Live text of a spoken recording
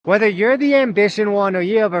Whether you're the ambition one or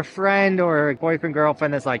you have a friend or a boyfriend,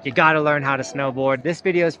 girlfriend that's like, you gotta learn how to snowboard, this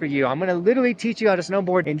video is for you. I'm gonna literally teach you how to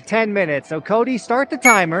snowboard in 10 minutes. So Cody, start the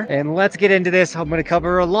timer and let's get into this. I'm gonna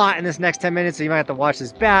cover a lot in this next 10 minutes, so you might have to watch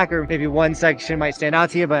this back, or maybe one section might stand out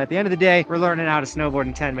to you, but at the end of the day, we're learning how to snowboard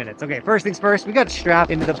in 10 minutes. Okay, first things first, we got to strap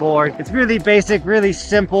into the board. It's really basic, really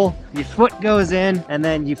simple. Your foot goes in and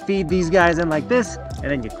then you feed these guys in like this and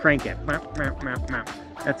then you crank it.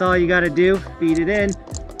 That's all you gotta do, feed it in.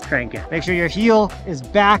 Crank it. Make sure your heel is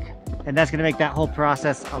back, and that's gonna make that whole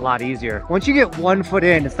process a lot easier. Once you get one foot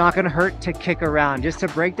in, it's not gonna hurt to kick around. Just to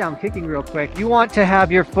break down kicking real quick, you want to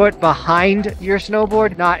have your foot behind your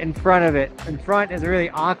snowboard, not in front of it. In front is a really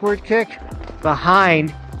awkward kick.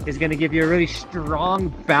 Behind is gonna give you a really strong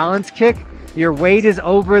balance kick. Your weight is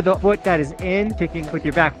over the foot that is in, kicking with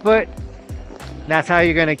your back foot. That's how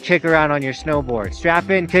you're gonna kick around on your snowboard. Strap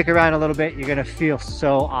in, kick around a little bit, you're gonna feel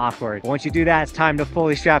so awkward. Once you do that, it's time to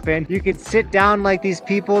fully strap in. You can sit down like these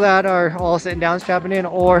people that are all sitting down strapping in,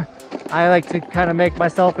 or I like to kind of make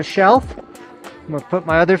myself a shelf. I'm gonna put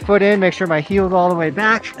my other foot in, make sure my heel's all the way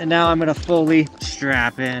back, and now I'm gonna fully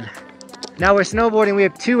strap in. Now we're snowboarding, we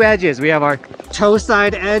have two edges. We have our toe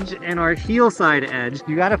side edge and our heel side edge.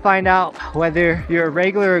 You gotta find out whether you're a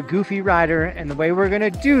regular or goofy rider, and the way we're gonna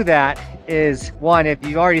do that is, one, if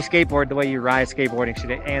you've already skateboarded, the way you ride skateboarding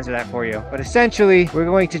should answer that for you. But essentially, we're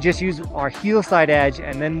going to just use our heel side edge,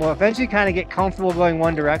 and then we'll eventually kind of get comfortable going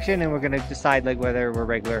one direction, and we're gonna decide like whether we're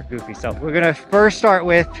regular or goofy. So we're gonna first start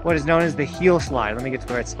with what is known as the heel slide. Let me get to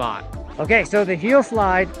the right spot. Okay, so the heel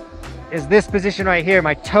slide is this position right here.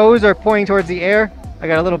 My toes are pointing towards the air. I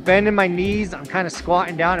got a little bend in my knees. I'm kind of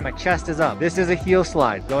squatting down and my chest is up. This is a heel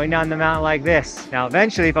slide, going down the mountain like this. Now,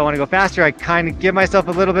 eventually, if I want to go faster, I kind of give myself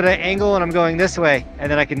a little bit of angle and I'm going this way.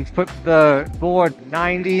 And then I can put the board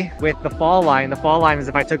 90 with the fall line. The fall line is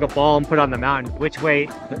if I took a ball and put it on the mountain, which way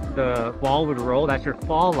the ball would roll. That's your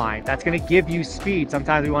fall line. That's going to give you speed.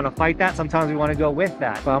 Sometimes we want to fight that. Sometimes we want to go with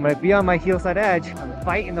that. But I'm going to be on my heel side edge. I'm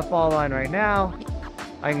fighting the fall line right now.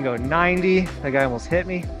 I can go 90. That guy almost hit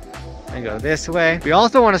me. And go this way. We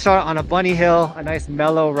also want to start on a bunny hill, a nice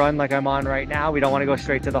mellow run like I'm on right now. We don't want to go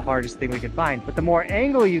straight to the hardest thing we can find. But the more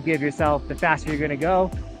angle you give yourself, the faster you're going to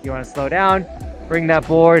go. You want to slow down, bring that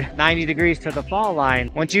board 90 degrees to the fall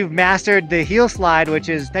line. Once you've mastered the heel slide, which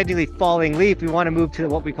is technically falling leap, we want to move to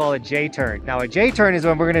what we call a J-turn. Now a J-turn is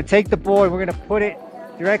when we're going to take the board, we're going to put it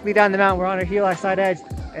directly down the mountain. We're on our heel side edge,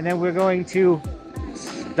 and then we're going to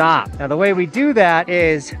stop. Now the way we do that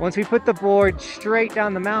is, once we put the board straight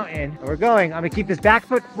down the mountain, we're going, I'm gonna keep this back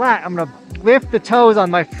foot flat. I'm gonna lift the toes on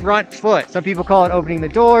my front foot. Some people call it opening the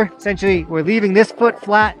door. Essentially, we're leaving this foot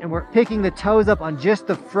flat and we're picking the toes up on just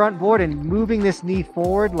the front board and moving this knee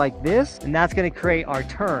forward like this, and that's gonna create our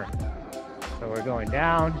turn. So we're going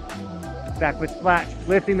down, back foot flat,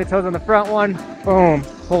 lifting the toes on the front one, boom,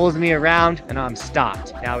 pulls me around and I'm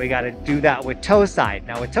stopped. Now we got to do that with toe side.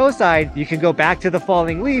 Now with toe side, you can go back to the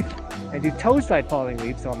falling leap and do toe side falling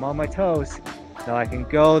leap. So I'm on my toes. Now I can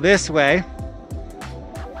go this way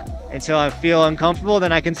until I feel uncomfortable.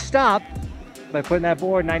 Then I can stop by putting that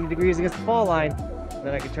board 90 degrees against the fall line.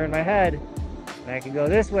 Then I can turn my head and I can go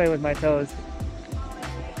this way with my toes.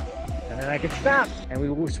 And then I can stop, and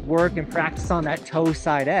we just work and practice on that toe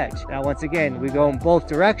side edge. Now, once again, we go in both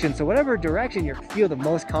directions. So whatever direction you feel the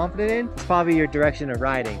most confident in, it's probably your direction of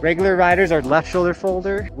riding. Regular riders are left shoulder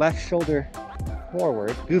forward.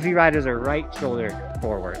 Goofy riders are right shoulder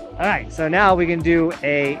forward. All right, so now we can do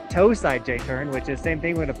a toe side J-turn, which is the same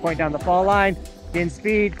thing. We're gonna point down the fall line, gain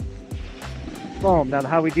speed, boom. Now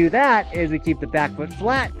how we do that is we keep the back foot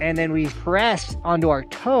flat and then we press onto our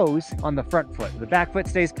toes on the front foot. The back foot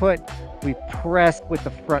stays put, we press with the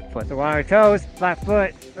front foot. So we're on our toes, flat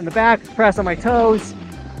foot on the back, press on my toes,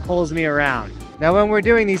 pulls me around. Now when we're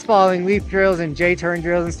doing these falling leap drills and J-turn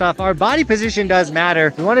drills and stuff, our body position does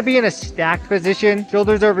matter. We want to be in a stacked position,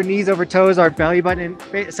 shoulders over knees over toes, our belly button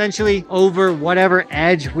essentially over whatever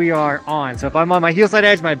edge we are on. So if I'm on my heel side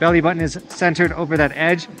edge, my belly button is centered over that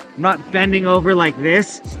edge. I'm not bending over like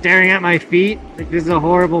this, staring at my feet. Like this is a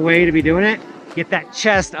horrible way to be doing it. Get that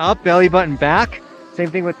chest up, belly button back. Same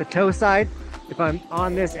thing with the toe side. If I'm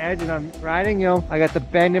on this edge and I'm riding, I got the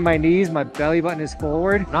bend in my knees, my belly button is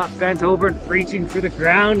forward, not bent over and reaching through the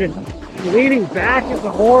ground, and leaning back is a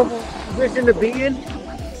horrible position to be in.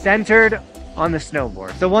 Centered on the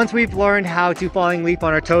snowboard. So once we've learned how to falling leap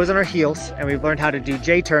on our toes and our heels, and we've learned how to do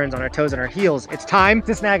J-turns on our toes and our heels, it's time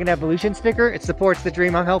to snag an evolution sticker. It supports the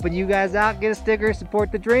dream. I'm helping you guys out. Get a sticker,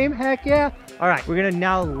 support the dream. Heck yeah. All right, we're gonna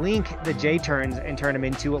now link the J-turns and turn them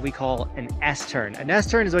into what we call an S-turn. An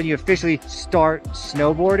S-turn is when you officially start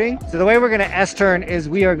snowboarding. So the way we're gonna S-turn is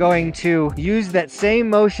we are going to use that same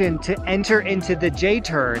motion to enter into the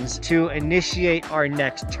J-turns to initiate our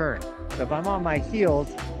next turn. So if I'm on my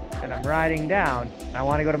heels and I'm riding down, and I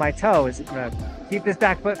wanna go to my toes, I'm gonna keep this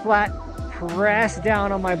back foot flat, press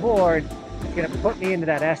down on my board, it's gonna put me into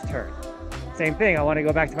that S-turn. Same thing, I wanna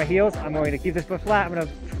go back to my heels, I'm going to keep this foot flat, I'm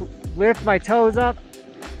gonna lift my toes up,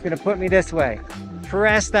 it's gonna put me this way.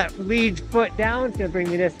 Press that lead foot down, it's gonna bring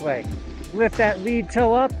me this way. Lift that lead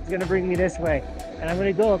toe up, it's gonna bring me this way. And I'm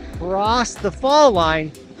gonna go across the fall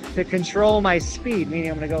line to control my speed,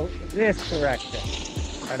 meaning I'm gonna go this direction.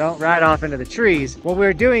 I don't ride off into the trees. What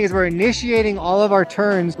we're doing is we're initiating all of our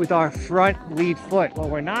turns with our front lead foot. What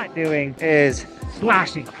we're not doing is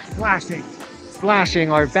slashing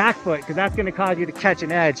our back foot, because that's gonna cause you to catch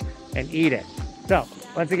an edge and eat it. So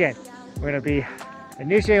once again, we're gonna be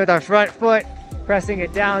initiating with our front foot, pressing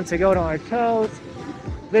it down to go to our toes,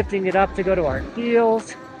 lifting it up to go to our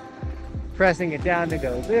heels, pressing it down to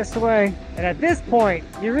go this way. And at this point,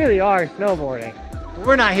 you really are snowboarding.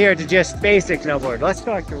 We're not here to just basic snowboard. Let's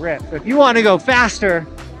start to rip. So if you want to go faster,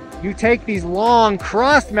 you take these long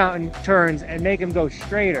cross mountain turns and make them go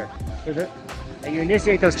straighter. And you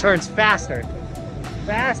initiate those turns faster.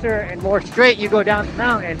 Faster and more straight you go down the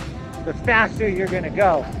mountain, the faster you're gonna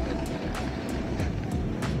go.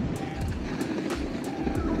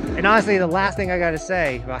 And honestly, the last thing I gotta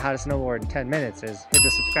say about how to snowboard in 10 minutes is hit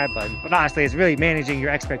the subscribe button. But honestly, it's really managing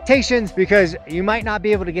your expectations, because you might not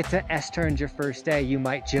be able to get to S-turns your first day. You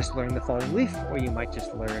might just learn the falling leaf, or you might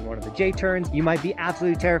just learn one of the J-turns. You might be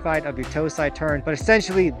absolutely terrified of your toe side turn, but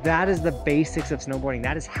essentially that is the basics of snowboarding.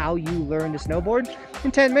 That is how you learn to snowboard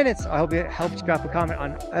in 10 minutes. I hope it helped. Drop a comment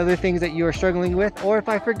on other things that you are struggling with, or if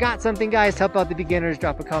I forgot something, guys, help out the beginners,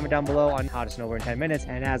 drop a comment down below on how to snowboard in 10 minutes.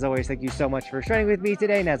 And as always, thank you so much for shredding with me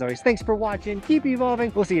today. And as always, thanks for watching. Keep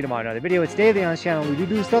evolving. We'll see you tomorrow in another video. It's daily on this channel. We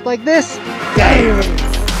do stuff like this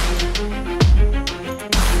daily.